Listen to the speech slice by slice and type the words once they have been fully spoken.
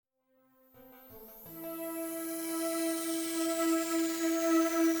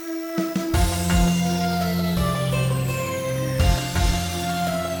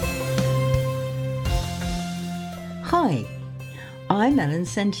Hi, I'm Ellen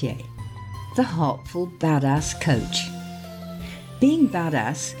Sentier, the Heartful Badass Coach. Being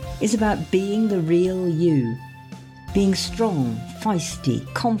badass is about being the real you, being strong, feisty,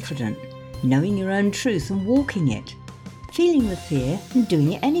 confident, knowing your own truth and walking it, feeling the fear and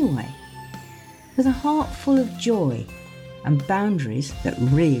doing it anyway, with a heart full of joy and boundaries that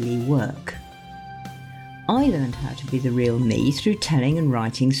really work. I learned how to be the real me through telling and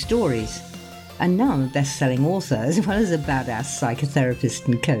writing stories, and now I'm a best-selling author as well as a badass psychotherapist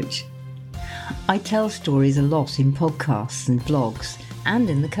and coach. I tell stories a lot in podcasts and blogs and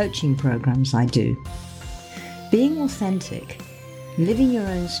in the coaching programs I do. Being authentic, living your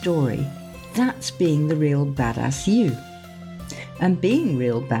own story, that's being the real badass you. And being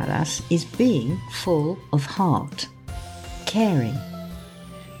real badass is being full of heart, caring.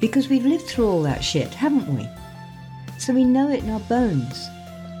 Because we've lived through all that shit, haven't we? So we know it in our bones,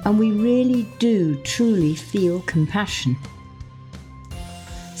 and we really do truly feel compassion.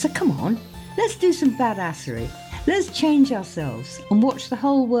 So come on, let's do some badassery. Let's change ourselves and watch the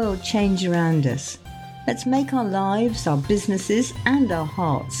whole world change around us. Let's make our lives, our businesses, and our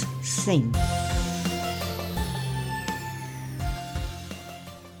hearts sing.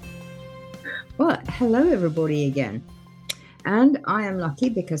 Well, hello everybody again. And I am lucky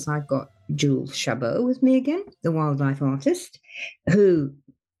because I've got Jules Chabeaux with me again, the wildlife artist, who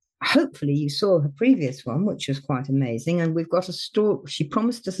hopefully you saw her previous one, which was quite amazing. And we've got a story. She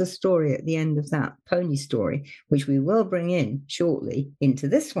promised us a story at the end of that pony story, which we will bring in shortly into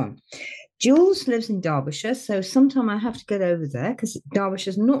this one. Jules lives in Derbyshire, so sometime I have to get over there because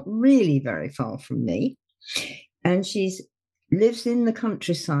Derbyshire's not really very far from me. And she lives in the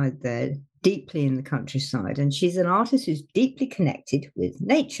countryside there, deeply in the countryside, and she's an artist who's deeply connected with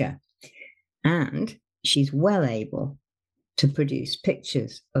nature, and she's well able to produce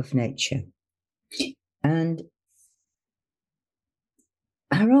pictures of nature. And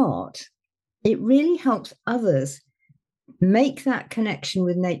her art, it really helps others make that connection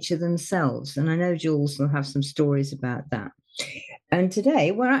with nature themselves, and I know Jules will have some stories about that. And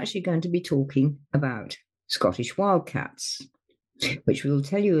today we're actually going to be talking about Scottish wildcats, which we'll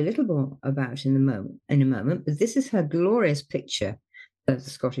tell you a little more about in a moment. But this is her glorious picture of the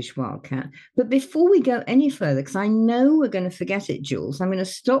Scottish wildcat. But before we go any further, because I know we're going to forget it, Jules, I'm going to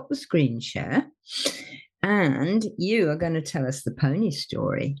stop the screen share, and you are going to tell us the pony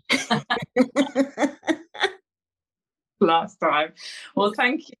story. Last time. Well,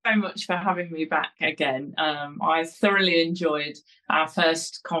 thank you so much for having me back again. I thoroughly enjoyed our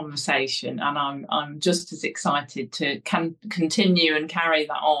first conversation, and I'm just as excited to continue and carry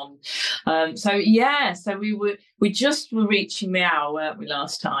that on. So we just were reaching the hour, weren't we,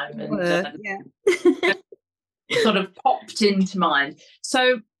 last time? And sort of popped into mind.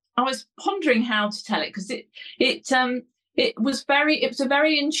 So I was pondering how to tell it, because it was a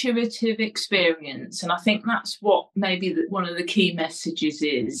very intuitive experience, and I think that's what maybe one of the key messages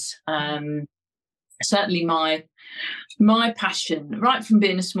is. Certainly my passion, right from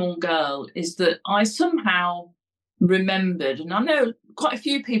being a small girl, is that I somehow remembered, and I know quite a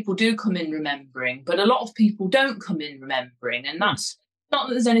few people do come in remembering, but a lot of people don't come in remembering, and that's not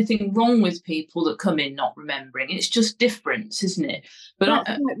that there's anything wrong with people that come in not remembering. It's just difference, isn't it? But like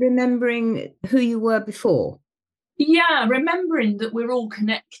remembering who you were before. Yeah, remembering that we're all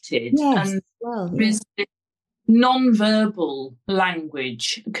connected. Yes, and there is this non-verbal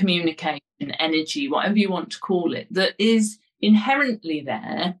language, communication, energy, whatever you want to call it, that is inherently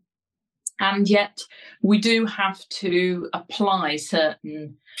there, and yet we do have to apply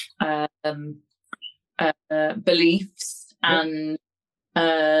certain beliefs and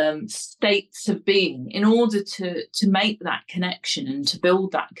states of being in order to make that connection and to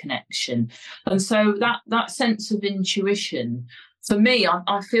build that connection. And so that sense of intuition, for me,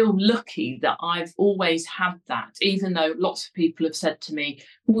 I feel lucky that I've always had that, even though lots of people have said to me,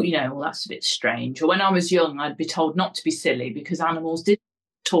 well, that's a bit strange. Or when I was young, I'd be told not to be silly because animals didn't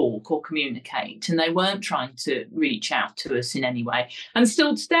talk or communicate, and they weren't trying to reach out to us in any way. And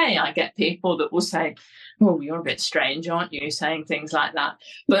still today, I get people that will say, well, you're a bit strange, aren't you, saying things like that.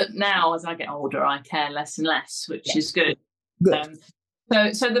 But now, as I get older, I care less and less, which is good.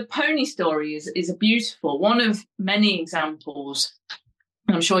 So the pony story is a beautiful one of many examples,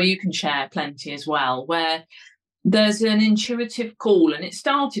 and I'm sure you can share plenty as well, where there's an intuitive call. And it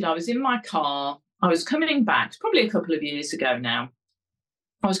started, I was in my car, I was coming back, probably a couple of years ago now.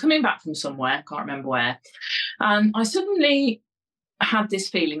 I was coming back from somewhere, can't remember where, and I suddenly had this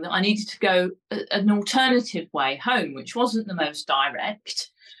feeling that I needed to go an alternative way home, which wasn't the most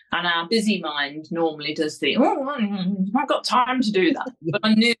direct. And our busy mind normally does I've got time to do that. But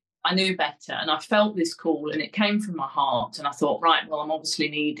I knew I knew better, and I felt this call, and it came from my heart, and I thought, right, well, I'm obviously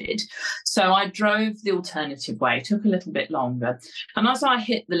needed. So I drove the alternative way. It took a little bit longer, and as I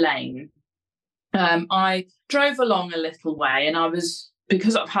hit the lane, I drove along a little way, and I was,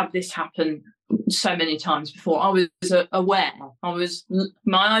 because I've had this happen so many times before, I was aware.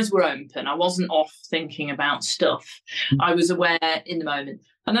 My eyes were open. I wasn't off thinking about stuff. I was aware in the moment.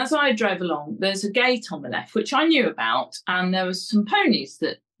 And as I drove along, there's a gate on the left, which I knew about, and there was some ponies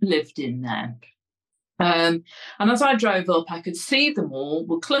that lived in there. And as I drove up, I could see them all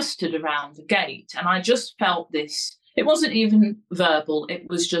were clustered around the gate, and I just felt this. It wasn't even verbal. It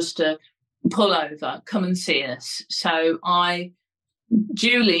was just a pull over, come and see us. So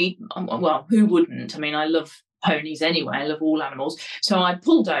Julie, well, who wouldn't? I mean, I love ponies anyway. I love all animals. So I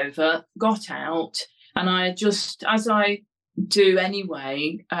pulled over, got out, and I just, as I do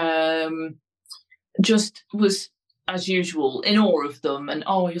anyway, just was, as usual, in awe of them. And,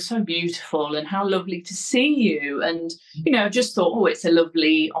 oh, you're so beautiful, and how lovely to see you. And, just thought, oh, it's a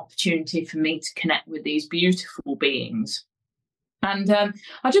lovely opportunity for me to connect with these beautiful beings. And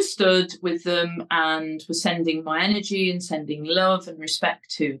I just stood with them and was sending my energy and sending love and respect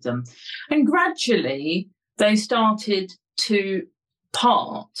to them. And gradually they started to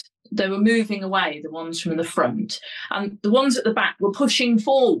part. They were moving away, the ones from the front. And the ones at the back were pushing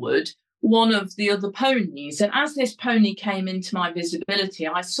forward one of the other ponies. And as this pony came into my visibility,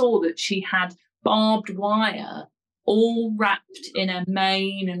 I saw that she had barbed wire all wrapped in her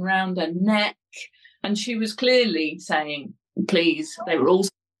mane and round her neck. And she was clearly saying, please, they were all,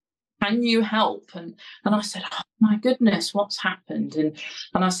 can you help? And I said, oh my goodness, what's happened? And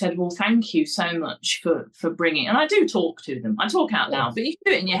I said, well, thank you so much for bringing, and I do talk to them. I talk out loud, but you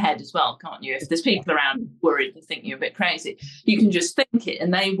can do it in your head as well, can't you? If there's people around worried and think you're a bit crazy, you can just think it,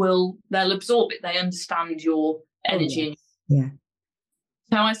 and they'll absorb it. They understand your energy. Yeah.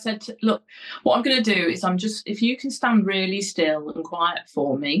 So I said, look, what I'm going to do is if you can stand really still and quiet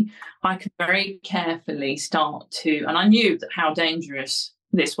for me, I can very carefully start to, and I knew how dangerous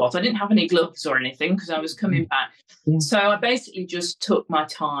this was. I didn't have any gloves or anything because I was coming back. Yeah. So I basically just took my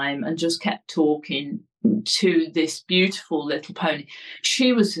time and just kept talking to this beautiful little pony.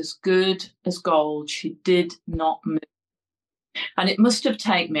 She was as good as gold. She did not move. And it must have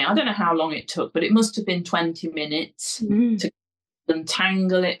taken me, I don't know how long it took, but it must have been 20 minutes to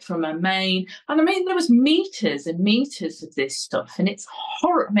untangle it from her mane. And I mean, there was meters and meters of this stuff, and it's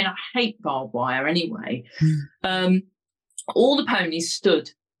horrible. I mean, I hate barbed wire anyway. All the ponies stood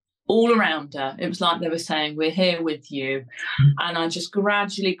all around her. It was like they were saying, we're here with you. And I just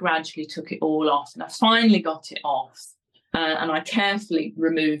gradually took it all off, and I finally got it off. And I carefully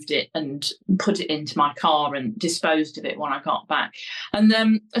removed it and put it into my car and disposed of it when I got back. And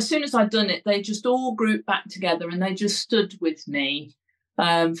then as soon as I'd done it, they just all grouped back together and they just stood with me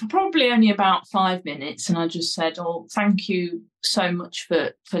for probably only about 5 minutes. And I just said, oh, thank you so much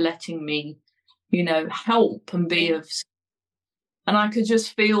for letting me, help and be of. And I could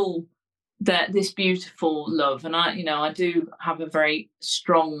just feel that this beautiful love. And I do have a very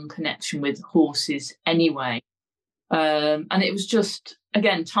strong connection with horses anyway. And it was just,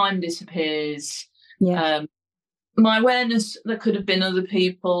 again, time disappears. Yeah. My awareness, there could have been other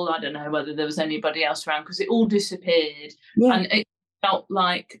people. I don't know whether there was anybody else around because it all disappeared. Yeah. And it felt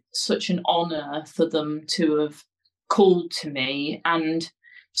like such an honour for them to have called to me, and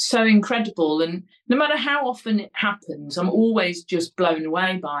so incredible. And no matter how often it happens, I'm always just blown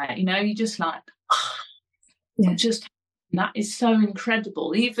away by it. You're just like, that is so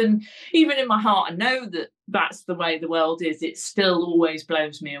incredible. Even in my heart, I know that that's the way the world is. It still always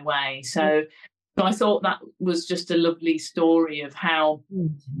blows me away. So I thought that was just a lovely story of how,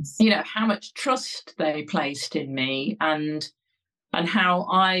 how much trust they placed in me, and how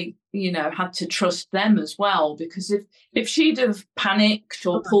I, had to trust them as well. Because if she'd have panicked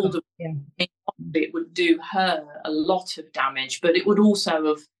or pulled away, it would do her a lot of damage, but it would also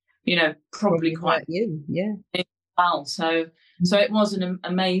have, probably quite you. Yeah. Well, so it was an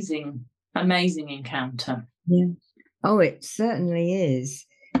amazing encounter. Yeah. Oh, it certainly is.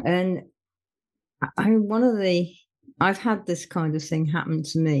 And I've had this kind of thing happen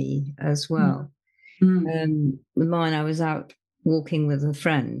to me as well. With mine, I was out walking with a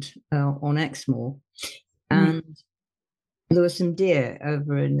friend on Exmoor, and there were some deer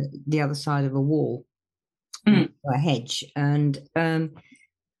over in the other side of a wall, a hedge, and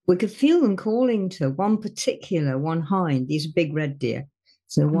we could feel them calling to one hind. These are big red deer.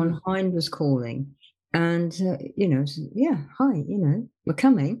 So one hind was calling, and, hi, we're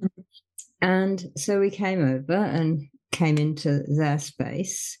coming. And so we came over and came into their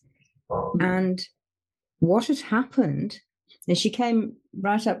space. And what had happened and she came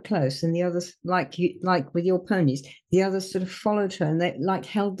right up close, and the others, like with your ponies, the others sort of followed her, and they like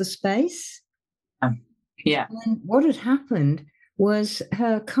held the space. Yeah. And what had happened was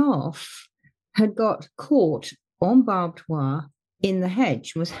her calf had got caught on barbed wire in the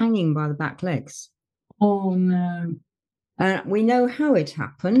hedge, was hanging by the back legs. Oh no. We know how it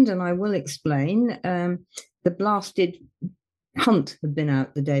happened, and I will explain. The blasted hunt had been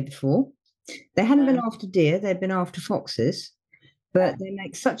out the day before. They hadn't been after deer, they'd been after foxes, but they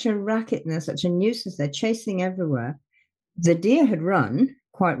make such a racket and they're such a nuisance. They're chasing everywhere. The deer had run,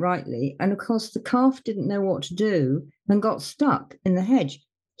 quite rightly, and of course the calf didn't know what to do and got stuck in the hedge.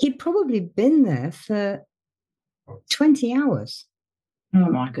 He'd probably been there for 20 hours. Oh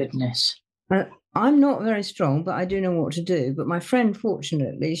my goodness. I'm not very strong, but I do know what to do. But my friend,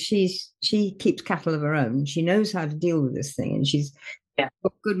 fortunately, she keeps cattle of her own. She knows how to deal with this thing, and she's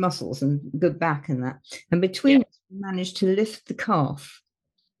got good muscles and good back and that. And between us, we managed to lift the calf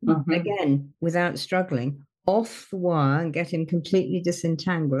again without struggling off the wire and get him completely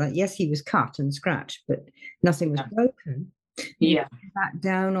disentangled. Yes, he was cut and scratched, but nothing was broken. Yeah, back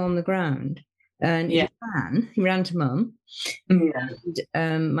down on the ground. And he ran to Mum. Yeah.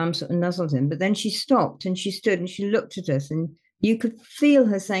 And Mum sort of nuzzled him, but then she stopped and she stood and she looked at us, and you could feel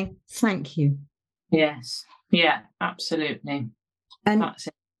her saying, "Thank you." Yes. Yeah, absolutely. And that's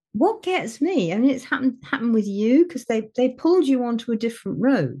it. What gets me, I mean, it's happened with you because they pulled you onto a different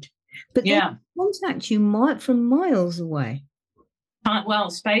road, but they contact you from miles away.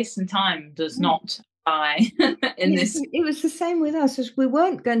 Well, space and time does not It was the same with us, as we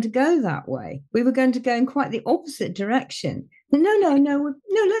weren't going to go that way. We were going to go in quite the opposite direction. But no,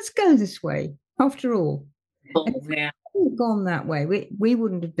 let's go this way after all. If we had gone that way, we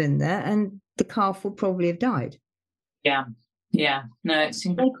wouldn't have been there, and the calf would probably have died. Yeah. No, it's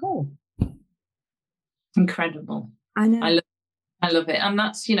very cool. Incredible. I know. I love it. And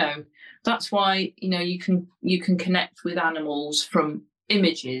that's why, you can connect with animals from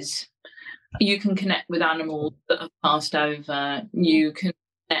images. You can connect with animals that have passed over. You can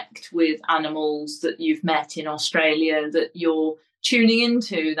connect with animals that you've met in Australia that you're tuning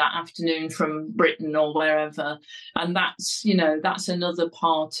into that afternoon from Britain or wherever. And that's another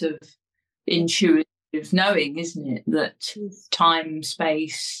part of intuitive knowing, isn't it? That time,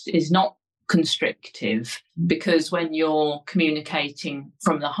 space is not constrictive, because when you're communicating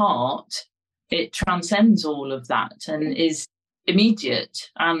from the heart, it transcends all of that and is immediate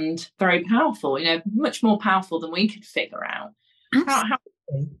and very powerful, much more powerful than we could figure out. How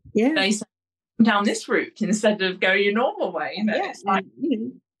they say, down this route instead of go your normal way. It's like,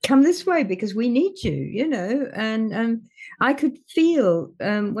 come this way because we need you, and I could feel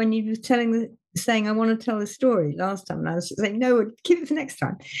when you were saying I want to tell the story last time, and I was saying no, keep it for next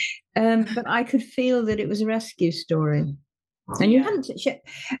time, but I could feel that it was a rescue story. And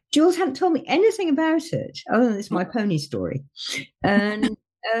Jules hadn't told me anything about it other than it's my pony story, and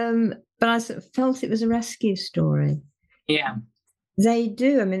but I sort of felt it was a rescue story. Yeah, they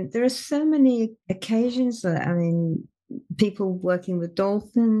do. I mean, there are so many occasions that people working with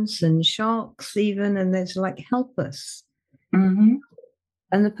dolphins and sharks even, and they're like, help us, and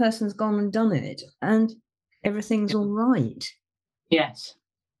the person's gone and done it, and everything's all right. Yes,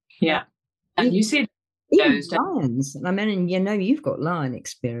 yeah, and you see. Even lions. I mean, you've got lion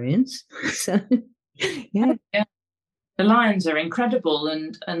experience. So, yeah. The lions are incredible,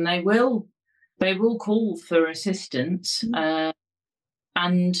 and they will call for assistance.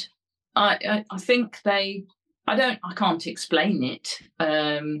 And I think I can't explain it,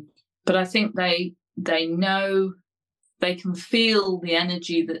 but I think they know, they can feel the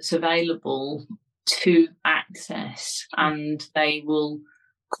energy that's available to access, and they will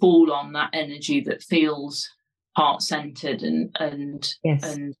call on that energy that feels heart-centered and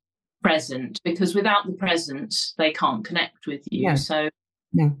present, because without the presence they can't connect with you. So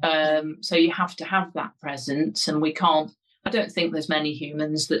you have to have that presence, and I don't think there's many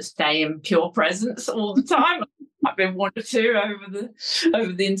humans that stay in pure presence all the time. I've been one or two over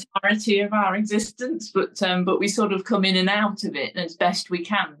the entirety of our existence, but we sort of come in and out of it as best we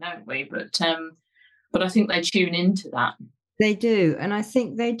can, don't we? But I think they tune into that. They do. And I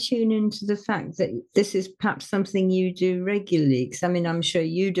think they tune into the fact that this is perhaps something you do regularly. Because, I'm sure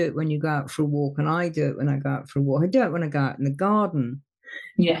you do it when you go out for a walk, and I do it when I go out for a walk. I do it when I go out in the garden.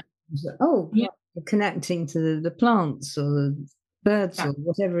 Yeah. You're connecting to the plants or the birds or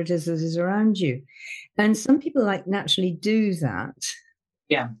whatever it is that is around you. And some people naturally do that.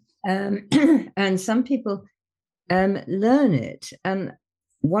 Yeah. And some people learn it. And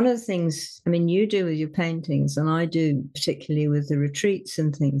one of the things, you do with your paintings, and I do particularly with the retreats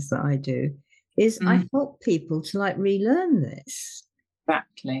and things that I do, is I help people to like relearn this.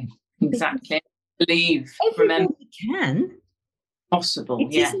 Exactly. Believe, remember, everybody can. Possible.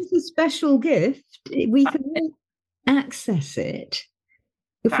 It isn't a special gift. We can all access it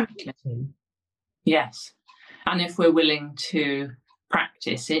if we want to. Yes, and if we're willing to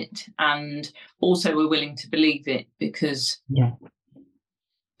practice it, and also we're willing to believe it, because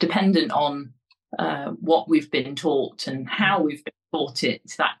dependent on what we've been taught and how we've been taught it,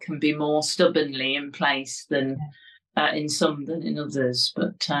 that can be more stubbornly in place than in some than in others.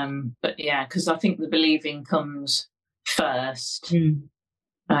 But yeah, because I think the believing comes first, and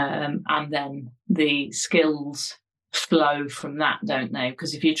then the skills flow from that, don't they?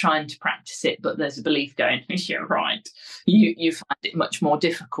 Because if you're trying to practice it but there's a belief going, you're right, you find it much more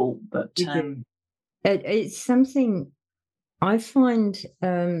difficult. But it's something I find,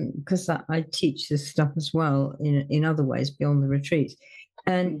 because I teach this stuff as well in other ways beyond the retreats,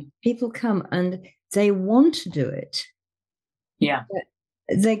 and people come and they want to do it.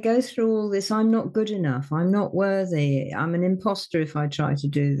 They go through all this, I'm not good enough, I'm not worthy, I'm an imposter if I try to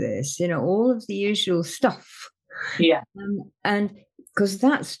do this, all of the usual stuff. And because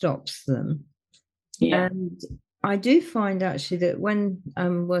that stops them. And I do find actually that when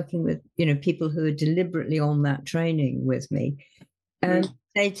I'm working with people who are deliberately on that training with me,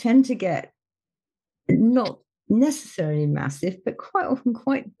 they tend to get not necessarily massive, but quite often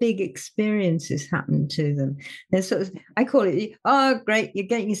quite big experiences happen to them. They're sort of, I call it, oh great, you're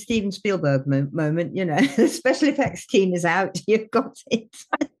getting a Steven Spielberg moment, the special effects team is out, you've got it.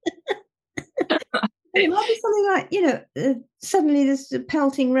 It might be something like, suddenly this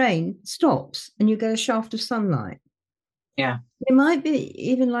pelting rain stops and you get a shaft of sunlight. It might be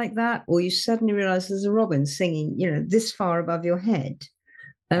even like that, or you suddenly realize there's a robin singing, this far above your head.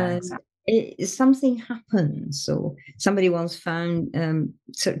 Something happens, or somebody once found,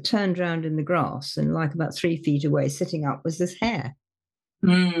 sort of turned around in the grass and like about 3 feet away, sitting up, was this hare.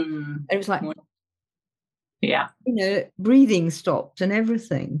 And it was like, breathing stopped and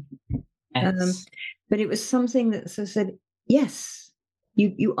everything. But it was something that sort of said, yes,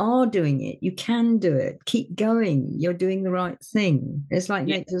 you are doing it. You can do it. Keep going. You're doing the right thing. It's like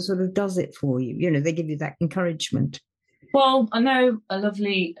nature sort of does it for you. They give you that encouragement. Well, I know a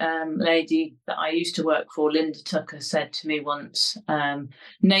lovely lady that I used to work for, Linda Tucker, said to me once,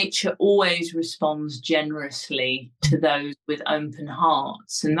 nature always responds generously to those with open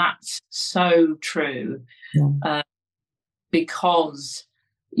hearts. And that's so true, because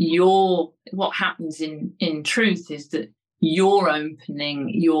what happens in truth is that you're opening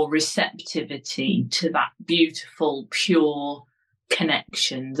your receptivity to that beautiful, pure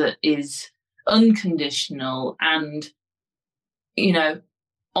connection that is unconditional and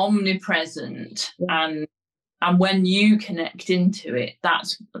omnipresent. And when you connect into it,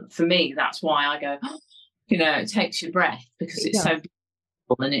 that's, for me, that's why I go, it takes your breath, because it's so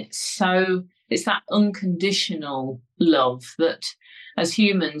beautiful, and it's that unconditional love that as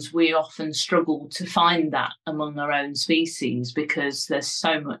humans we often struggle to find that among our own species, because there's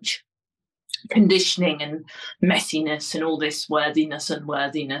so much conditioning and messiness and all this worthiness,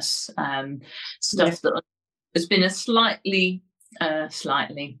 unworthiness stuff that has been a slightly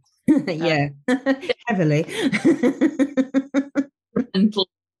heavily mental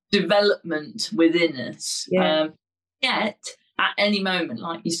development within us. Yet at any moment,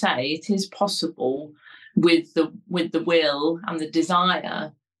 like you say, it is possible with the will and the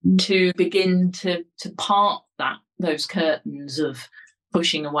desire to begin to part those curtains of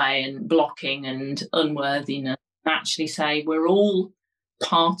pushing away and blocking and unworthiness, and actually say we're all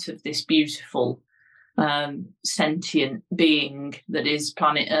part of this beautiful sentient being that is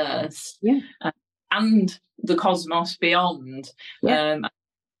planet Earth, and the cosmos beyond.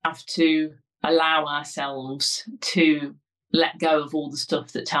 Have to allow ourselves to let go of all the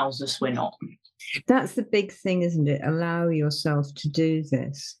stuff that tells us we're not. That's the big thing, isn't it? Allow yourself to do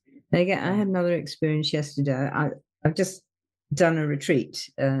this. Again, I had another experience yesterday. I've just done a retreat,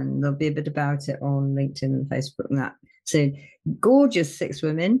 and there'll be a bit about it on LinkedIn and Facebook and that. So gorgeous 6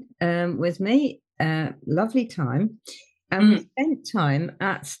 women with me, lovely time. And we spent time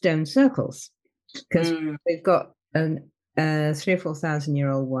at stone circles, because we've got a 3,000 or 4,000 year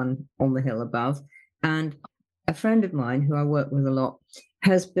old one on the hill above. And a friend of mine who I work with a lot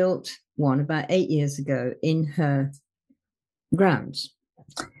has built one about 8 years ago in her grounds.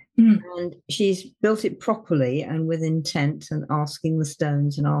 And she's built it properly and with intent, and asking the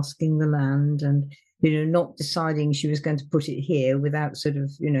stones and asking the land, and not deciding she was going to put it here without sort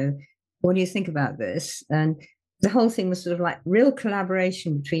of, what do you think about this? And the whole thing was sort of like real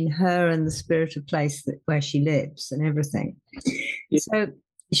collaboration between her and the spirit of place where she lives and everything. So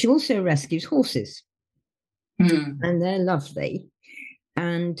she also rescues horses, Mm. and they're lovely.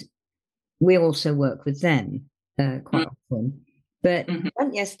 And we also work with them quite often. But Mm-hmm.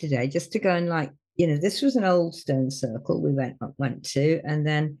 went yesterday just to go and, like, this was an old stone circle we went to, and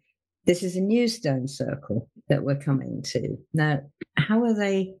then this is a new stone circle that we're coming to. Now, how are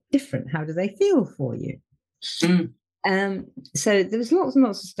they different? How do they feel for you? Mm. So there was lots and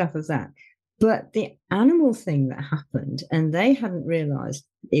lots of stuff of that. But the animal thing that happened, and they hadn't realized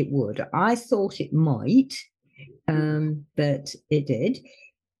it would. I thought it might, but it did.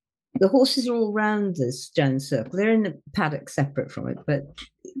 The horses are all around the stone circle. They're in the paddock separate from it, but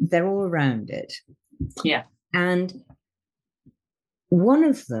they're all around it. Yeah. And one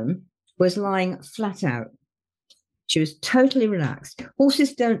of them was lying flat out. She was totally relaxed.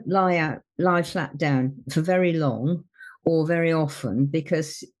 Horses don't lie flat down for very long or very often,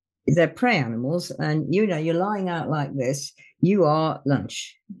 because they're prey animals, and you're lying out like this, you are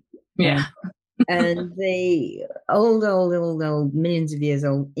lunch. Yeah. And the old, millions of years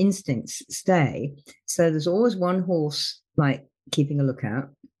old instincts stay. So there's always one horse, like, keeping a lookout.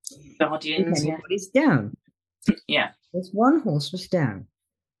 Guardians. If anybody's down. Yeah. There's one horse was down.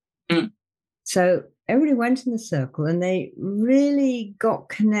 Mm. So everybody went in the circle, and they really got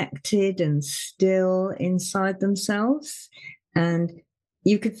connected and still inside themselves. And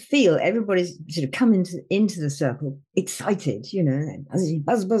you could feel everybody's sort of come into the circle excited,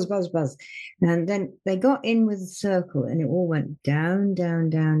 buzz, buzz, buzz, buzz. And then they got in with the circle, and it all went down, down,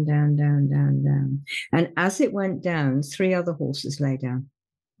 down, down, down, down, down. And as it went down, 3 other horses lay down.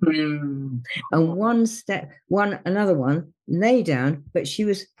 Mm. And another one lay down, but she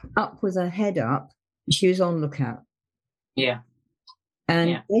was up with her head up. She was on lookout. Yeah.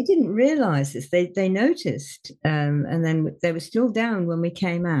 And they didn't realize this. They noticed, and then they were still down when we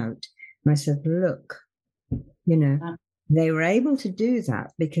came out. And I said, look, they were able to do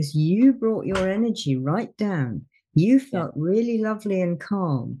that because you brought your energy right down. You felt really lovely and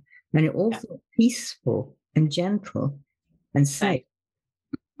calm, and it all felt peaceful and gentle and safe.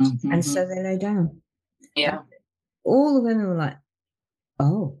 Mm-hmm. And so they lay down. Yeah. And all the women were like,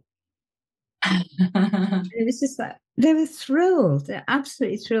 oh. It was just like, they were thrilled. They're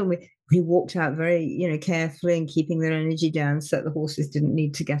absolutely thrilled. We walked out very, carefully and keeping their energy down so the horses didn't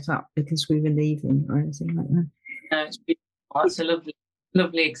need to get up because we were leaving or anything like that. No, it's beautiful. That's a lovely,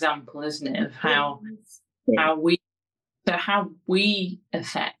 lovely example, isn't it, of how we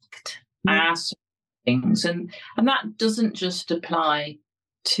affect our things, and that doesn't just apply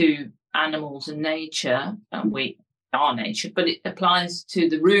to animals and nature, and our nature, but it applies to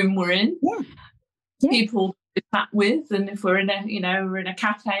the room we're in. People we chat with, and if we're in a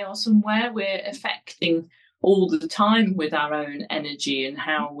cafe or somewhere, we're affecting all the time with our own energy and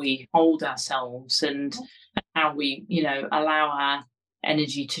how we hold ourselves and how we allow our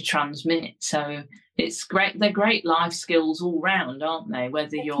energy to transmit. So it's great. They're great life skills all round, aren't they?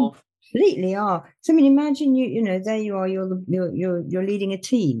 Whether you're completely are. So I mean, imagine there you are. You're leading a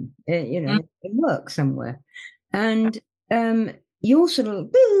team. In work somewhere, and you're sort of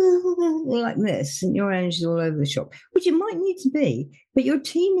like this, and your energy's all over the shop, which it might need to be, but your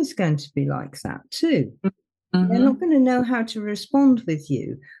team is going to be like that too. Mm-hmm. They're not going to know how to respond with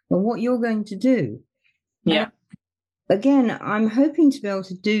you or what you're going to do. Yeah. Again, I'm hoping to be able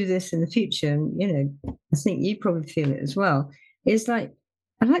to do this in the future, and I think you probably feel it as well. It's like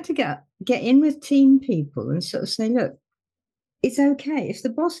I'd like to get in with team people and sort of say, look, it's okay if the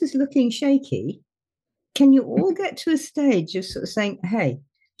boss is looking shaky. Can you all get to a stage of sort of saying, hey,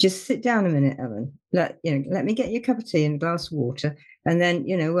 just sit down a minute, Ellen. Let me get you a cup of tea and a glass of water, and then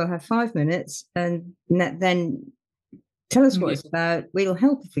we'll have 5 minutes, and then tell us what it's about. We'll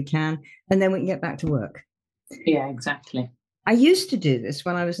help if we can, and then we can get back to work. Yeah, exactly. I used to do this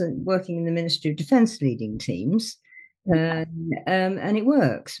when I was working in the Ministry of Defence, leading teams, and it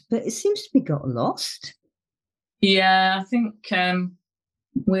works, but it seems to be got lost. Yeah, I think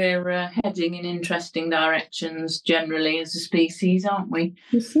we're heading in interesting directions generally as a species, aren't we?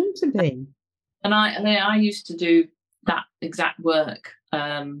 We seem to be. And I used to do that exact work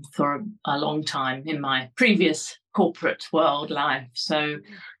for a long time in my previous corporate world life. So,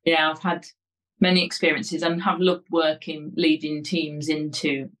 I've had many experiences and have loved leading teams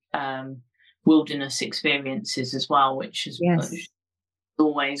into wilderness experiences as well, which is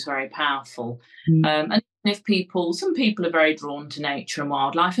always very powerful. And if some people are very drawn to nature and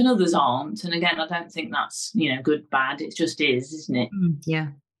wildlife and others aren't. And again, I don't think that's, good, bad. It just is, isn't it? Yeah.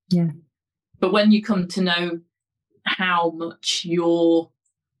 But when you come to know how much your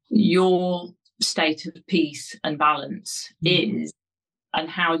state of peace and balance is, and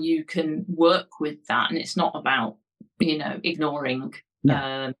how you can work with that, and it's not about, ignoring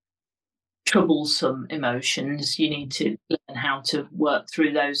troublesome emotions. You need to learn how to work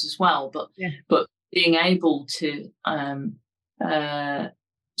through those as well. But being able to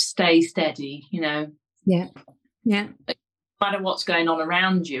stay steady, Yeah. No matter what's going on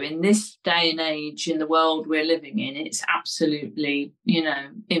around you in this day and age, in the world we're living in, it's absolutely,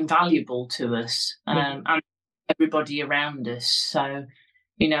 invaluable to us and everybody around us. So,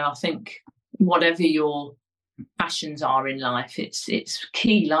 I think whatever your passions are in life, it's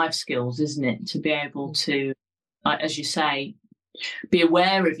key life skills, isn't it? To be able to, as you say, be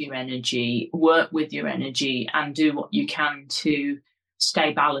aware of your energy, work with your energy, and do what you can to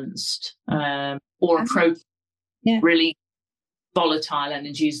stay balanced or approach really volatile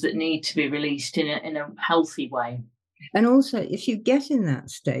energies that need to be released in a healthy way. And also, if you get in that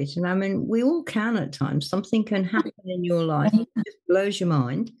state, and I mean, we all can at times, something can happen in your life that just blows your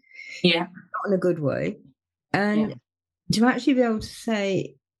mind. Yeah. Not in a good way. And to actually be able to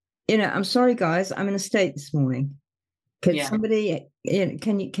say, I'm sorry, guys, I'm in a state this morning. Could somebody,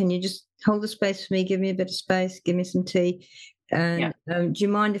 can you just hold the space for me? Give me a bit of space. Give me some tea. And do you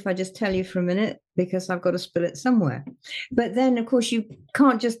mind if I just tell you for a minute? Because I've got to spill it somewhere. But then, of course, you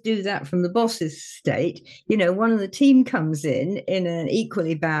can't just do that from the boss's state. One of the team comes in an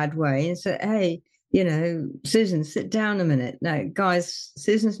equally bad way and say, hey, Susan, sit down a minute. No, guys,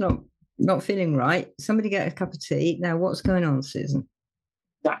 Susan's not feeling right. Somebody get a cup of tea. Now, what's going on, Susan?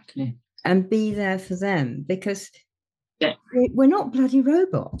 Exactly. And be there for them, because we're not bloody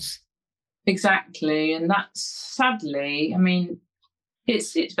robots. Exactly. And that's, sadly, I mean,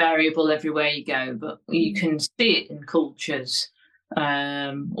 it's variable everywhere you go, but you can see it in cultures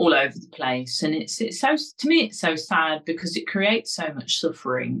all over the place. And it's so, to me, it's so sad because it creates so much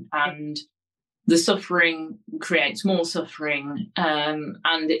suffering, and the suffering creates more suffering, and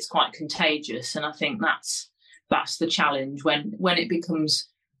it's quite contagious. And I think that's the challenge when it becomes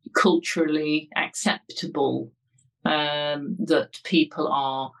culturally acceptable that people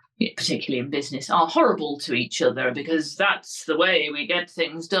are, particularly in business, are horrible to each other because that's the way we get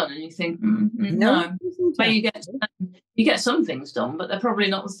things done. And you think, no. Well, you get some things done, but they're probably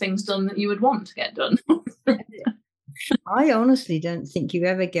not the things done that you would want to get done. I honestly don't think you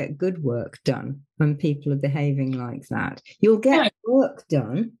ever get good work done when people are behaving like that. You'll get work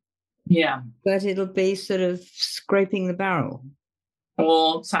done, but it'll be sort of scraping the barrel.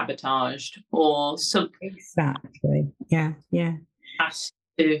 Or sabotaged, or exactly. Yeah. Asked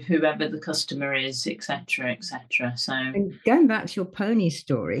to whoever the customer is, etc., etc. So, and going back to your pony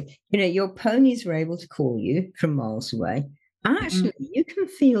story, your ponies were able to call you from miles away. Actually, you can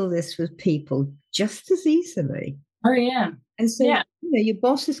feel this with people just as easily. Oh yeah. And so your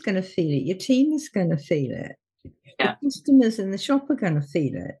boss is going to feel it, your team is going to feel it, the customers in the shop are going to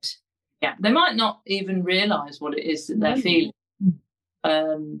feel it. Yeah, they might not even realise what it is that they're feeling.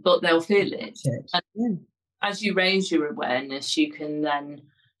 But they'll feel it. And as you raise your awareness, you can then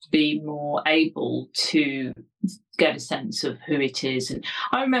be more able to get a sense of who it is. And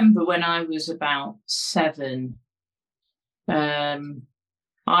I remember when I was about 7, I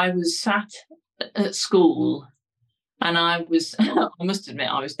was sat at school and I must admit,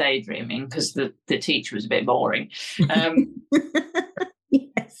 I was daydreaming because the teacher was a bit boring.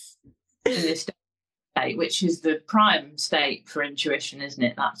 Yes. In this state, which is the prime state for intuition, isn't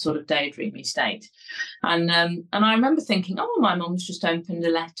it? That sort of daydreamy state. And I remember thinking, my mum's just opened a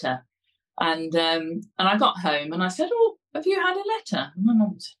letter. And I got home and I said, have you had a letter? And my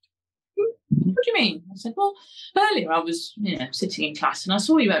mum said, what do you mean? I said, well, earlier I was, sitting in class and I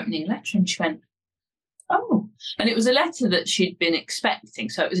saw you opening a letter. And she went, oh. And it was a letter that she'd been expecting.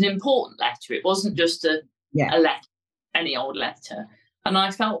 So it was an important letter. It wasn't just a letter, any old letter. And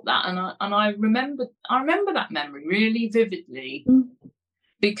I felt that, and I remember that memory really vividly,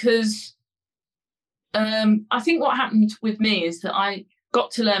 because I think what happened with me is that I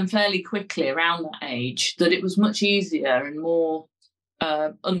got to learn fairly quickly around that age that it was much easier and more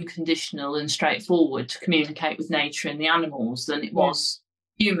unconditional and straightforward to communicate with nature and the animals than it was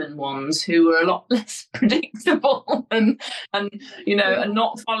human ones, who were a lot less predictable and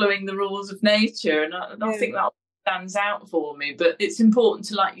not following the rules of nature. And I think that stands out for me. But it's important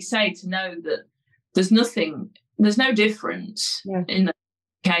to, like you say, to know that there's no difference in the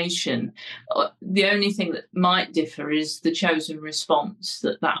communication. The only thing that might differ is the chosen response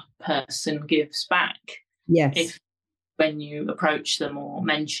that person gives back. Yes. When you approach them or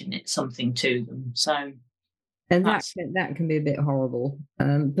mention something to them. So, and that can be a bit horrible,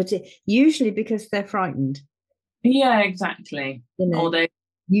 but usually because they're frightened. Yeah, exactly. Or they.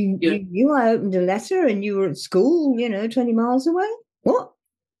 You opened a letter and you were at school, 20 miles away. What?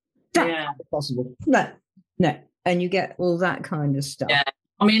 That's not possible. No. and you get all that kind of stuff. Yeah.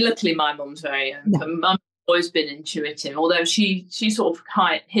 I mean, luckily my mum's very open. No. Mum's always been intuitive, although she sort of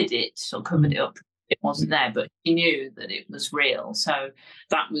hid it or covered it up. It wasn't there, but she knew that it was real. So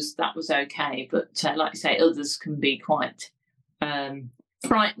that was okay. But like you say, others can be quite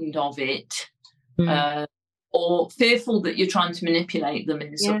frightened of it, or fearful that you're trying to manipulate them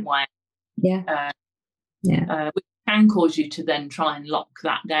in some way. Yeah. Which can cause you to then try and lock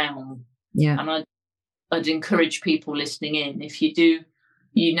that down. Yeah. And I'd encourage people listening in, if you do,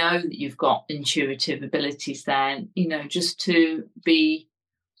 you know that you've got intuitive abilities there, you know, just to be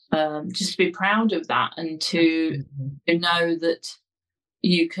proud of that, and to know that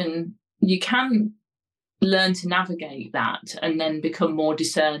you can learn to navigate that, and then become more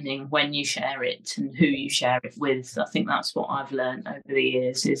discerning when you share it and who you share it with. I think that's what I've learned over the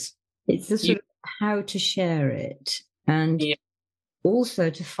years. It's the sort of how to share it, and also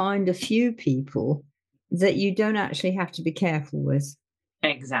to find a few people that you don't actually have to be careful with.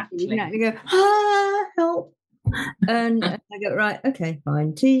 Exactly. You can go, help. And I go, right, okay,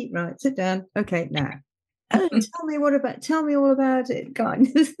 fine, tea, right, sit down, okay, now. Tell me all about it, kind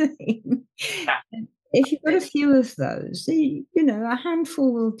of thing. If you've got a few of those, you know, a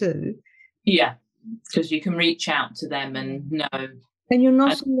handful will do. Yeah, because you can reach out to them and know. And you're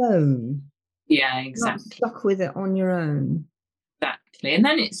not alone. Yeah, exactly. You're not stuck with it on your own. Exactly. And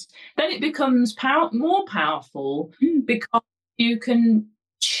then it becomes more powerful, because you can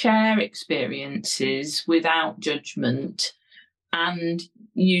share experiences without judgment, and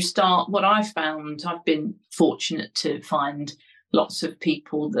you start, what I've found, I've been fortunate to find lots of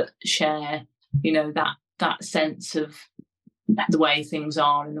people that share, you know, that sense of the way things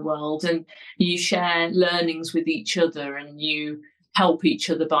are in the world, and you share learnings with each other, and you help each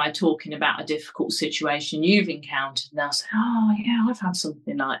other by talking about a difficult situation you've encountered, and they'll say, oh yeah, I've had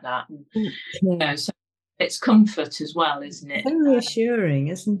something like that. And, you know, so it's comfort as well, isn't it? So reassuring,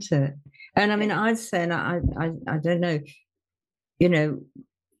 isn't it? And I mean, I'd say, and I don't know, you know,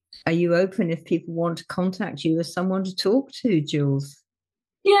 are you open if people want to contact you as someone to talk to, Jules?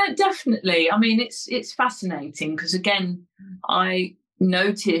 Yeah, definitely. I mean, it's fascinating, because again, I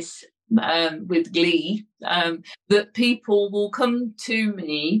notice with glee that people will come to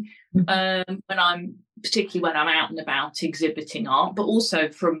me particularly when I'm out and about exhibiting art, but also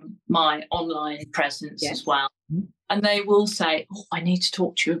from my online presence as well. And they will say, oh, I need to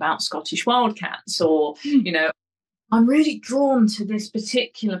talk to you about Scottish wildcats, or, you know, I'm really drawn to this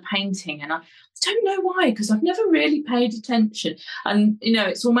particular painting, and I don't know why, because I've never really paid attention. And, you know,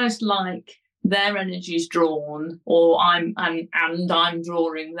 it's almost like their energy is drawn, or I'm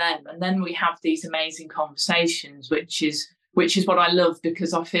drawing them. And then we have these amazing conversations, which is what I love,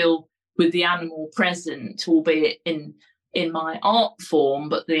 because I feel with the animal present, albeit in my art form,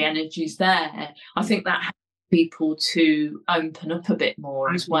 but the energy's there. I think that helps people to open up a bit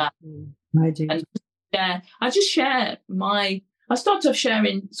more as well. I do. And I just share I start off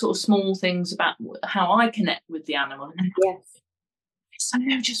sharing sort of small things about how I connect with the animal. Yes. I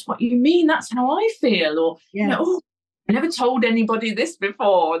know just what you mean. That's how I feel. Or, you know, oh, I never told anybody this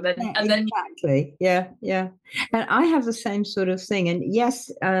before. And then, exactly. Yeah. And I have the same sort of thing. And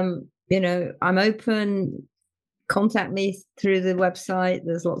yes, you know, I'm open. Contact me through the website.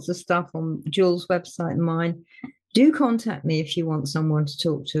 There's lots of stuff on Jules' website and mine. Do contact me if you want someone to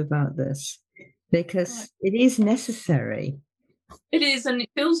talk to about this, because it is necessary. It is, and it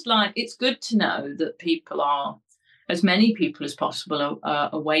feels like it's good to know that people are, as many people as possible, are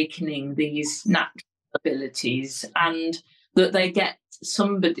awakening these natural abilities, and that they get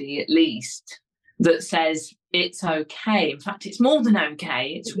somebody at least that says it's okay. In fact, it's more than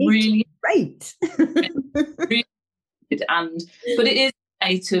okay. It's really great. really good. But it is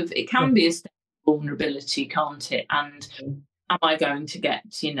a state of, it can be a state of vulnerability, can't it? And am I going to get,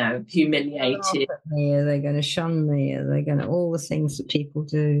 you know, humiliated? Are they going to shun me? Are they going to, all the things that people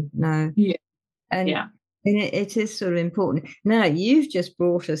do? No. Yeah. And it is sort of important. Now, you've just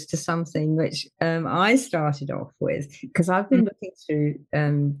brought us to something which I started off with, because I've been looking through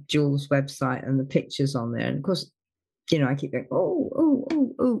Jules' website and the pictures on there. And of course, you know, I keep going,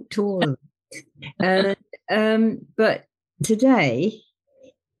 oh, to all of them. But today,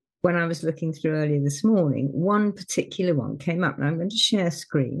 when I was looking through earlier this morning, one particular one came up, and I'm going to share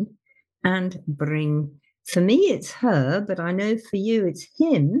screen and bring, for me, it's her, but I know for you, it's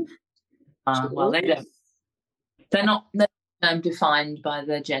him. Well, they're not defined by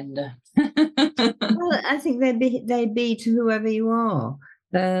their gender. Well, I think they'd be to whoever you are,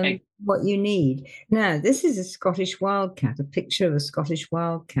 what you need. Now, this is a Scottish wildcat, a picture of a Scottish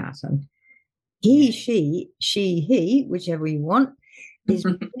wildcat, and he, she, whichever you want, is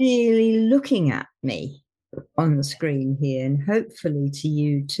really looking at me. on the screen here, and hopefully to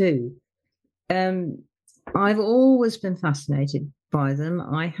you too. I've always been fascinated by them.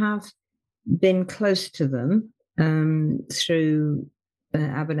 I have been close to them through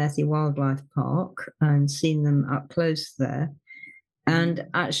Abernethy Wildlife Park and seen them up close there, and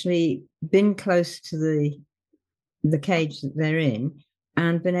actually been close to the cage that they're in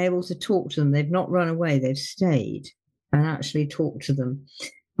and been able to talk to them. They've not run away, they've stayed and actually talked to them.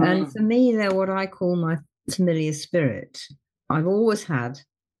 And for me, they're what I call my familiar spirit. I've always had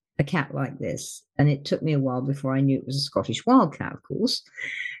a cat like this, and it took me a while before I knew it was a Scottish wildcat, of course.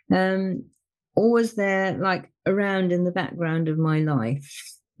 Always there, like around in the background of my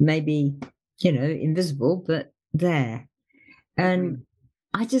life, maybe, invisible, but there. And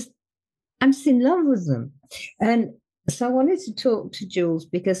I'm just in love with them. And so I wanted to talk to Jules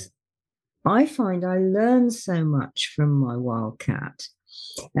because I find I learn so much from my wildcat.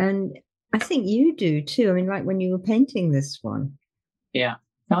 And I think you do too. I mean, like when you were painting this one. Yeah.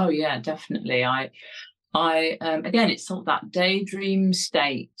 Oh, yeah, definitely. I again, it's sort of that daydream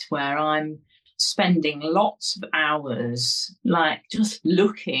state where I'm spending lots of hours, like just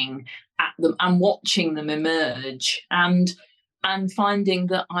looking at them and watching them emerge, and finding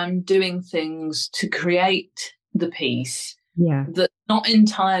that I'm doing things to create the piece. Yeah. That's not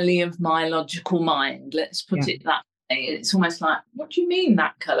entirely of my logical mind. Let's put it that way. It's almost like, what do you mean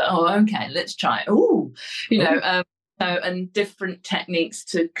that colour? Oh, okay, let's try it. Oh, and different techniques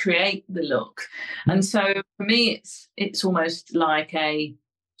to create the look. And so for me, it's almost like a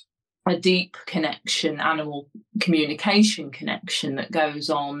deep connection, animal communication connection that goes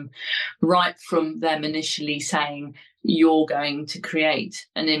on right from them initially saying, you're going to create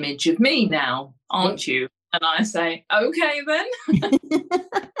an image of me now, aren't you? And I say, okay, then.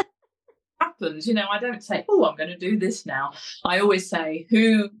 Happens, I don't say, oh, I'm going to do this now. I always say,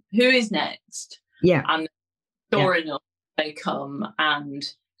 who is next? Yeah. And sure enough, they come and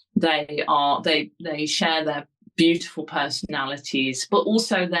they share their beautiful personalities, but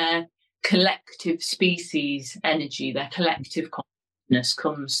also their collective species energy, their collective consciousness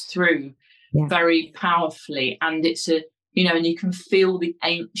comes through very powerfully. And it's and you can feel the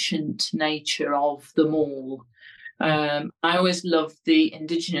ancient nature of them all. I always love the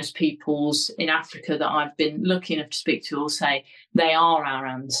indigenous peoples in Africa that I've been lucky enough to speak to all say they are our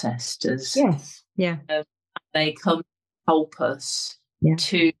ancestors. Yes, yeah. They come to help us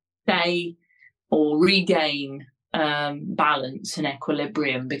to stay or regain balance and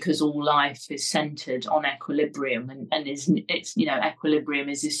equilibrium, because all life is centered on equilibrium, and equilibrium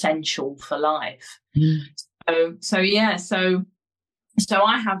is essential for life. So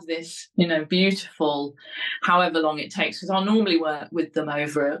I have this beautiful, however long it takes, because I'll normally work with them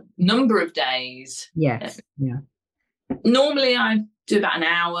over a number of days. Yes. Yeah. Normally I do about an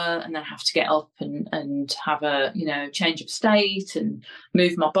hour and then have to get up and have a change of state and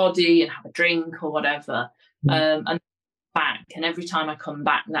move my body and have a drink or whatever. And back, and every time I come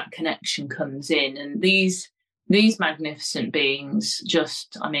back, that connection comes in, and these magnificent beings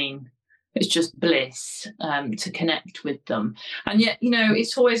it's just bliss to connect with them. And yet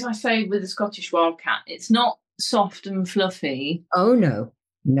it's always, I say with the Scottish wildcat, it's not soft and fluffy. Oh no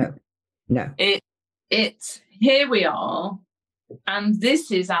It's here we are, and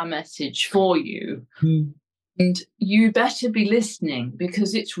this is our message for you. And you better be listening,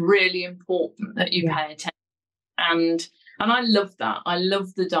 because it's really important that you pay attention. And I love that. I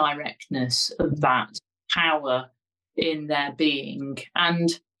love the directness of that power in their being. And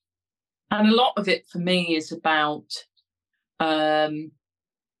a lot of it for me is about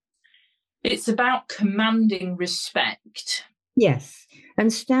it's about commanding respect. Yes.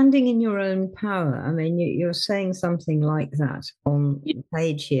 And standing in your own power. I mean, you're saying something like that on the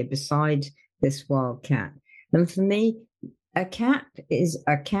page here beside this wildcat. And for me, a cat is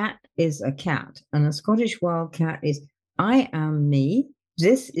a cat is a cat. And a Scottish wildcat is, I am me.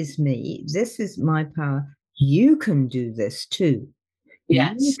 This is me. This is my power. You can do this too.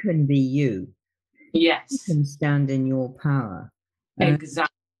 Yes. You can be you. Yes. You can stand in your power.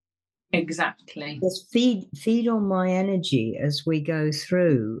 Exactly. Just feed on my energy as we go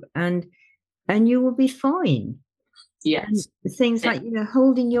through, and you will be fine. Yes. And things like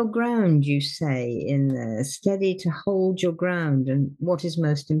holding your ground, you say in there, steady to hold your ground, and what is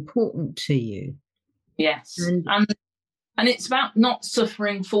most important to you. Yes. And it's about not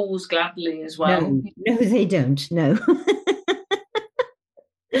suffering fools gladly as well. No, they don't. No.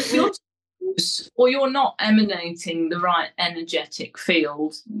 Or you're not emanating the right energetic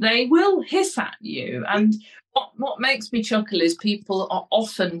field, they will hiss at you. And what makes me chuckle is people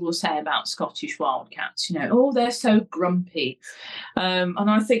often will say about Scottish wildcats, oh, they're so grumpy. And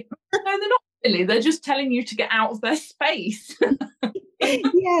I think, no, they're not Really, they're just telling you to get out of their space.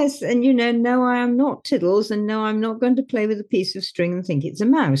 Yes, and no, I am not Tiddles, and no, I'm not going to play with a piece of string and think it's a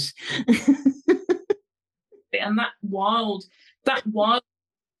mouse. And that wild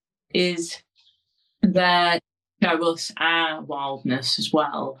is there to show us our wildness as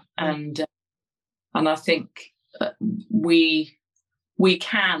well. And I think we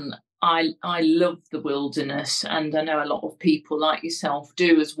can. I love the wilderness, and I know a lot of people like yourself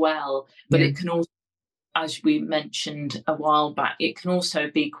do as well. But it can also, as we mentioned a while back, it can also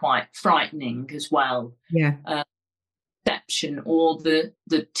be quite frightening as well. Yeah. Perception or the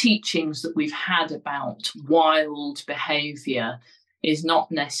teachings that we've had about wild behaviour is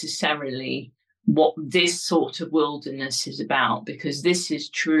not necessarily what this sort of wilderness is about, because this is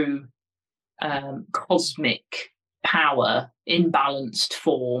true cosmic power in balanced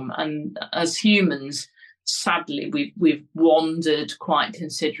form. And as humans, sadly, we've wandered quite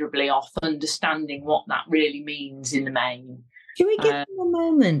considerably off understanding what that really means in the main. Should we give them a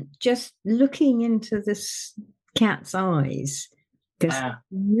moment just looking into this cat's eyes? Because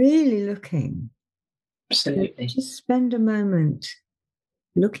really looking. Absolutely. Just spend a moment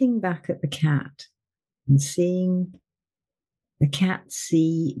looking back at the cat and seeing the cat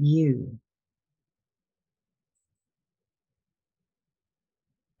see you.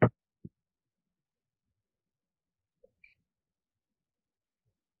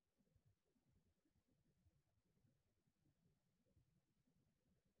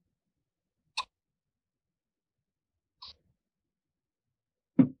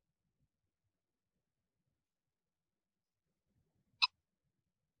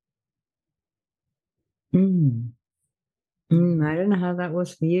 I don't know how that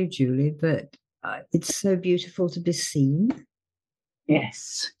was for you, Julie, but it's so beautiful to be seen.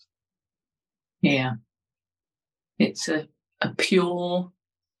 Yes. Yeah. It's a pure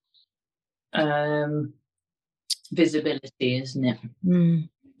visibility, isn't it?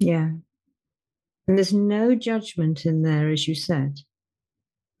 Yeah. And there's no judgment in there, as you said.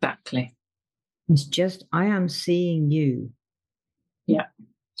 Exactly. It's just, I am seeing you. Yeah.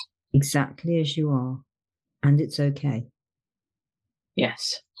 Exactly as you are. And it's okay.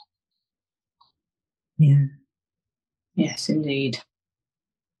 Yes. Yeah. Yes, indeed.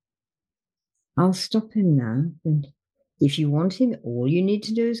 I'll stop him now. And if you want him, all you need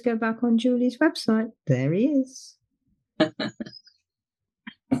to do is go back on Julie's website. There he is. But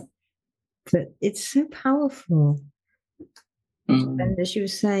it's so powerful. And as you were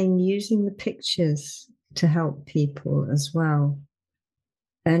saying, using the pictures to help people as well.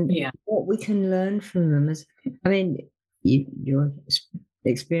 And what we can learn from them is, I mean, your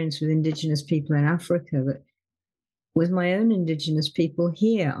experience with Indigenous people in Africa, but with my own Indigenous people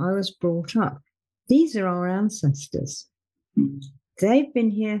here, I was brought up. These are our ancestors. They've been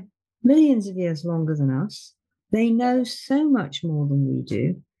here millions of years longer than us. They know so much more than we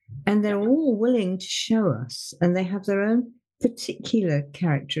do. And they're all willing to show us. And they have their own particular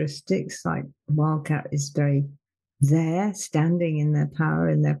characteristics, like wildcat is very there, standing in their power,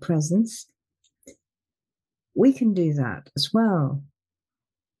 in their presence. We can do that as well.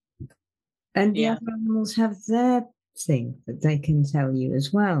 And the other animals have their thing that they can tell you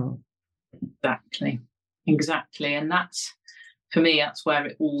as well. Exactly. And that's, for me, that's where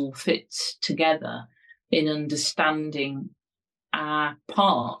it all fits together, in understanding our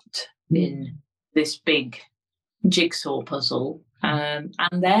part in this big jigsaw puzzle, and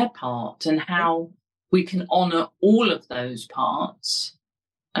their part, and how we can honour all of those parts,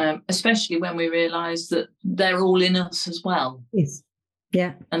 especially when we realise that they're all in us as well. Yes.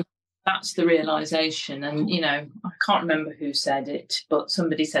 Yeah. And that's the realisation. And, I can't remember who said it, but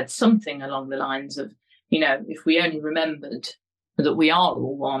somebody said something along the lines of, if we only remembered that we are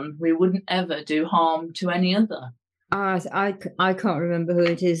all one, we wouldn't ever do harm to any other. I can't remember who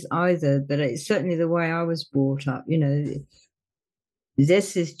it is either, but it's certainly the way I was brought up.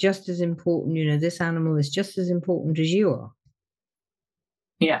 This is just as important. This animal is just as important as you are.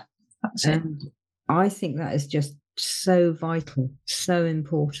 Yeah, that's it. And I think that is just so vital, so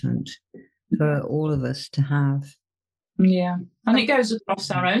important for all of us to have. Yeah, and it goes across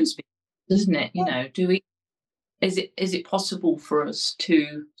our own species, doesn't it? Is it possible for us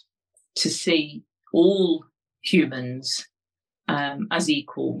to see all humans as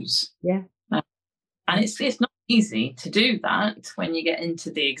equals? Yeah. And it's not easy to do that when you get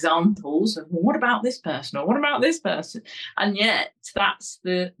into the examples of, well, what about this person, or what about this person? And yet that's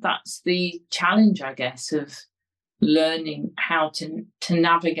the challenge, I guess, of learning how to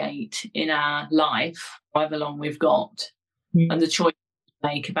navigate in our life, however long we've got, and the choice to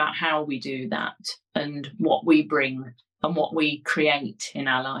make about how we do that, and what we bring and what we create in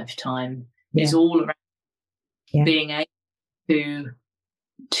our lifetime is all around Yeah. being able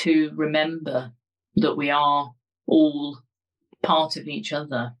to remember that we are all part of each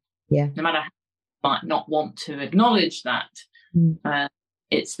other. Yeah. No matter how you might not want to acknowledge that,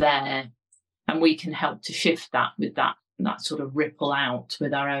 it's there, and we can help to shift that with that sort of ripple out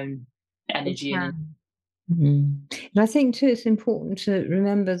with our own energy. And I think too, it's important to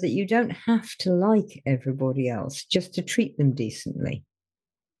remember that you don't have to like everybody else just to treat them decently.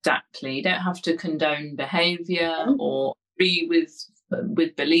 Exactly. You don't have to condone behaviour or agree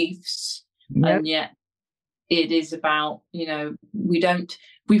with beliefs. And yet it is about,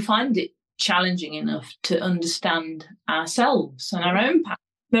 we find it challenging enough to understand ourselves and our own path,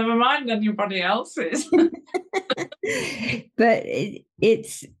 never mind anybody else's. But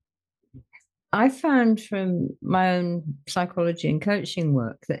I found from my own psychology and coaching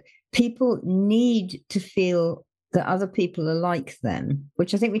work that people need to feel that other people are like them,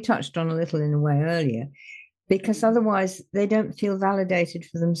 which I think we touched on a little in a way earlier, because otherwise they don't feel validated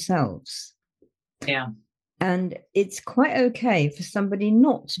for themselves. Yeah. And it's quite okay for somebody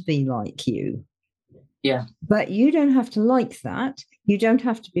not to be like you. Yeah. But you don't have to like that. You don't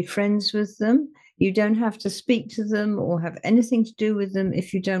have to be friends with them. You don't have to speak to them or have anything to do with them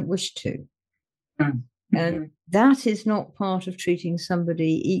if you don't wish to. And that is not part of treating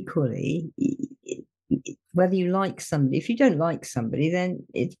somebody equally. Whether you like somebody, if you don't like somebody, then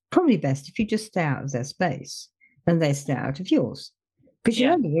it's probably best if you just stay out of their space and they stay out of yours, because you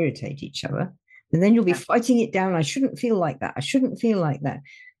only irritate each other, and then you'll be fighting it down. I shouldn't feel like that. I shouldn't feel like that.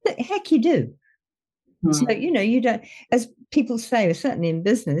 But heck, you do. So, you don't, as people say, certainly in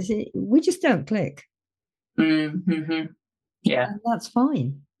business, we just don't click. Yeah. And that's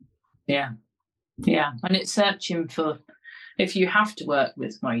fine. Yeah. Yeah. And it's searching for, if you have to work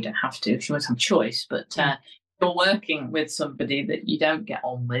with, well, you don't have to if you want some choice, but you're working with somebody that you don't get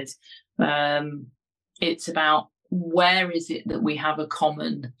on with. It's about, where is it that we have a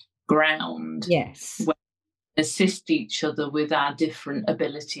common ground? Yes. Where we assist each other with our different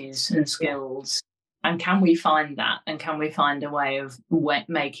abilities and skills. And can we find that? And can we find a way of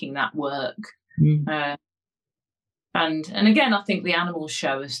making that work? And again, I think the animals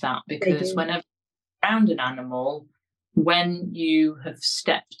show us that, because whenever you're around an animal, when you have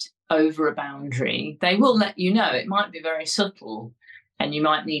stepped over a boundary, they will let you know. It might be very subtle, and you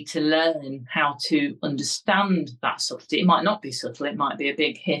might need to learn how to understand that subtlety. It might not be subtle. It might be a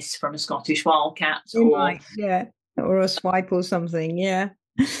big hiss from a Scottish wildcat, or a swipe or something. Yeah.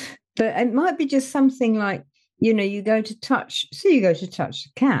 But it might be just something like, you go to touch the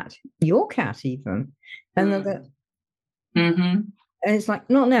cat, your cat even, and they'll go, and it's like,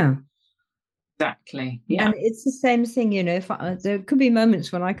 not now. Exactly. Yeah. And it's the same thing, if there could be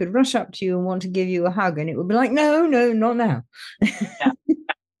moments when I could rush up to you and want to give you a hug, and it would be like, no, not now.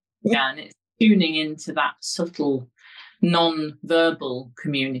 And it's tuning into that subtle non-verbal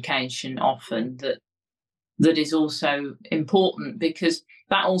communication often that is also important, because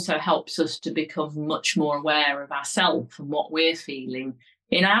that also helps us to become much more aware of ourselves and what we're feeling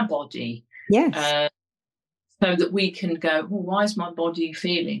in our body. Yes. So that we can go, well, why is my body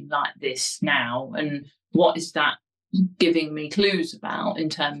feeling like this now? And what is that giving me clues about, in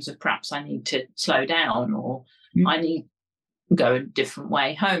terms of perhaps I need to slow down, or I need to go a different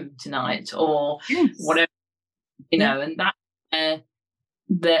way home tonight, or whatever, and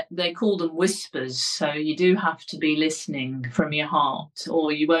that they call them whispers. So you do have to be listening from your heart,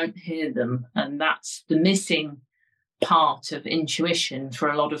 or you won't hear them. And that's the missing part of intuition for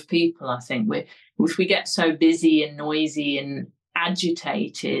a lot of people. I think if we get so busy and noisy and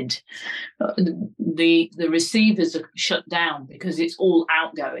agitated, the receivers are shut down because it's all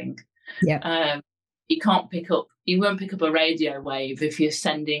outgoing. You won't pick up a radio wave if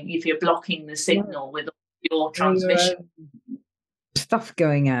you're blocking the signal with your transmission stuff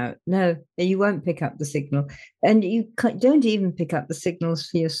going out. No, you won't pick up the signal, and you don't even pick up the signals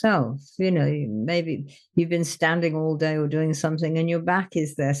for yourself. Maybe you've been standing all day or doing something, and your back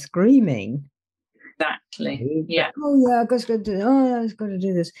is there screaming. Exactly. Yeah. I've got to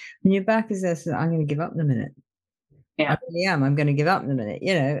do this, and your back is there. So I'm going to give up in a minute. Yeah. I really am. I'm going to give up in a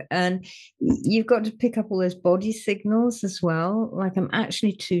minute. And you've got to pick up all those body signals as well. Like, I'm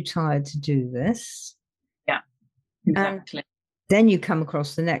actually too tired to do this. Yeah. Exactly. And then you come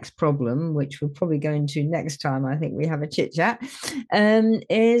across the next problem, which we'll probably go into next time I think we have a chit chat,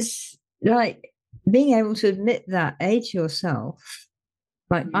 is like being able to admit that to yourself,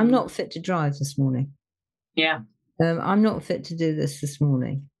 like, I'm not fit to drive this morning. Yeah. I'm not fit to do this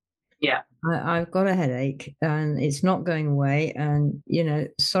morning. Yeah. I've got a headache and it's not going away, and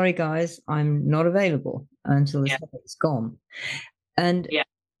sorry guys, I'm not available until this headache's gone. And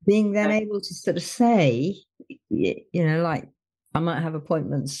Being then able to sort of say, like, I might have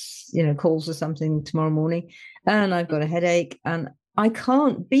appointments, calls or something tomorrow morning, and I've got a headache, and I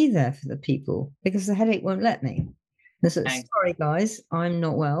can't be there for the people because the headache won't let me. And so, sorry, guys, I'm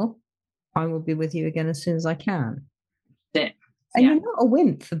not well. I will be with you again as soon as I can. And you're not a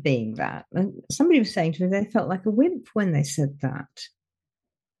wimp for being that. And somebody was saying to me they felt like a wimp when they said that.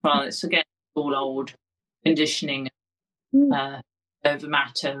 Well, it's again all old conditioning over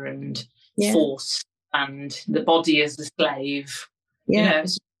matter and force, and the body as a slave.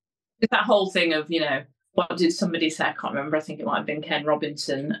 It's that whole thing of, what did somebody say? I can't remember. I think it might have been Ken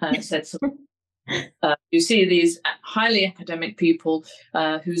Robinson said something. You see these highly academic people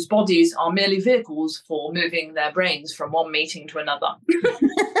whose bodies are merely vehicles for moving their brains from one meeting to another.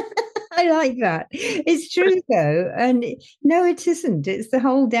 I like that. It's true, though. And no, it isn't. It's the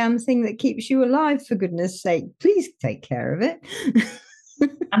whole damn thing that keeps you alive, for goodness sake. Please take care of it.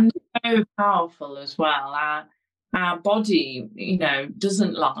 And so powerful as well. Our body,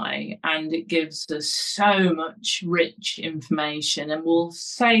 doesn't lie, and it gives us so much rich information and will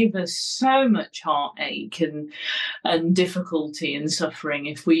save us so much heartache and difficulty and suffering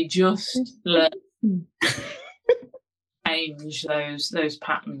if we just learn to change those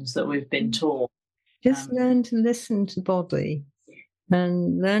patterns that we've been taught. Just learn to listen to body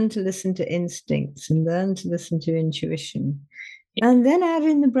and learn to listen to instincts and learn to listen to intuition. And then add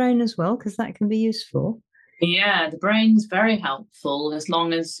in the brain as well, because that can be useful. Yeah, the brain's very helpful as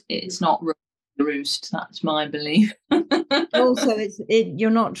long as it's not roost. That's my belief. Also,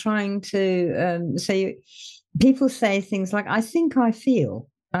 you're not trying to say. People say things like, "I think I feel,"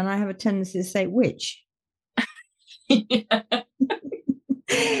 and I have a tendency to say, "Which?"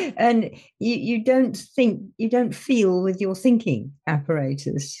 And you don't think, you don't feel with your thinking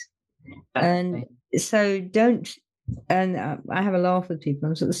apparatus, and so don't. And I have a laugh with people.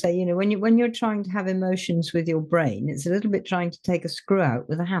 I'm sort of say, when you're trying to have emotions with your brain, it's a little bit trying to take a screw out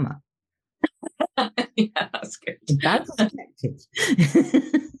with a hammer. Yeah, that's good. That's effective.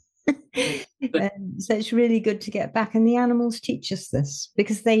 And so it's really good to get back. And the animals teach us this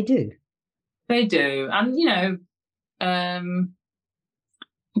because they do. They do, and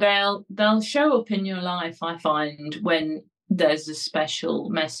they'll show up in your life. I find when there's a special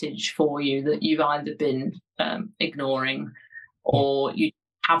message for you that you've either been ignoring or you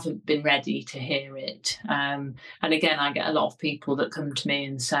haven't been ready to hear it. And again, I get a lot of people that come to me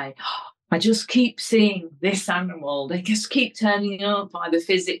and say, I just keep seeing this animal. They just keep turning up either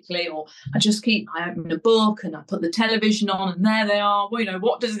physically or I open a book and I put the television on and there they are. Well,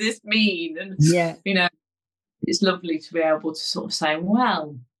 what does this mean? And, it's lovely to be able to sort of say,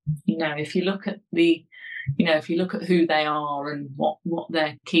 well, if you look at who they are and what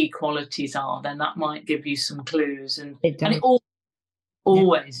their key qualities are, then that might give you some clues. And it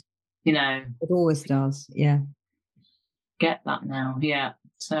always, it always does. Yeah. Get that now. Yeah.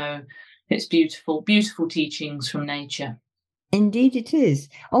 So it's beautiful, beautiful teachings from nature. Indeed it is.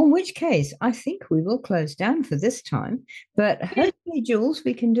 On which case, I think we will close down for this time. But hopefully, Jules,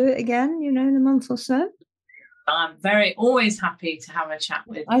 we can do it again, in a month or so. I'm always happy to have a chat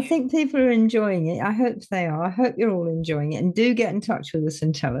with you. I think people are enjoying it. I hope they are. I hope you're all enjoying it. And do get in touch with us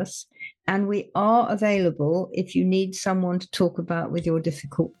and tell us. And we are available if you need someone to talk about with your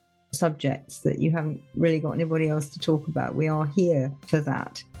difficult subjects that you haven't really got anybody else to talk about. We are here for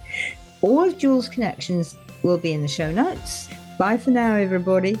that. All of Jules' connections will be in the show notes. Bye for now,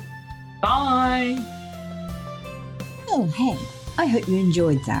 everybody. Bye. Oh, hey, I hope you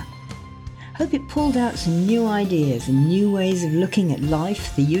enjoyed that. Hope it pulled out some new ideas and new ways of looking at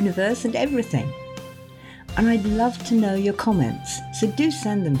life, the universe, and everything. And I'd love to know your comments, so do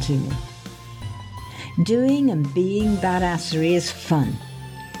send them to me. Doing and being badassery is fun.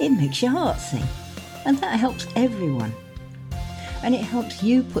 It makes your heart sing, and that helps everyone. And it helps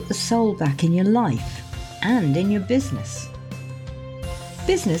you put the soul back in your life and in your business.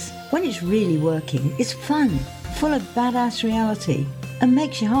 Business, when it's really working, is fun, full of badass reality, and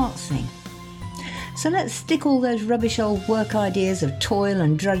makes your heart sing. So let's stick all those rubbish old work ideas of toil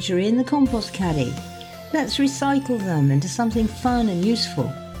and drudgery in the compost caddy. Let's recycle them into something fun and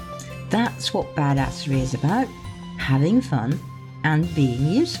useful. That's what badassery is about, having fun and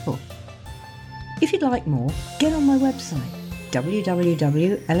being useful. If you'd like more, get on my website,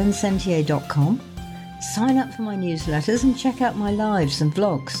 www.ellensentier.com, sign up for my newsletters and check out my lives and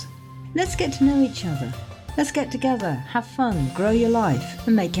vlogs. Let's get to know each other. Let's get together, have fun, grow your life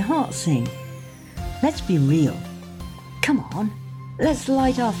and make your heart sing. Let's be real. Come on, let's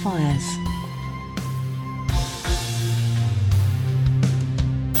light our fires.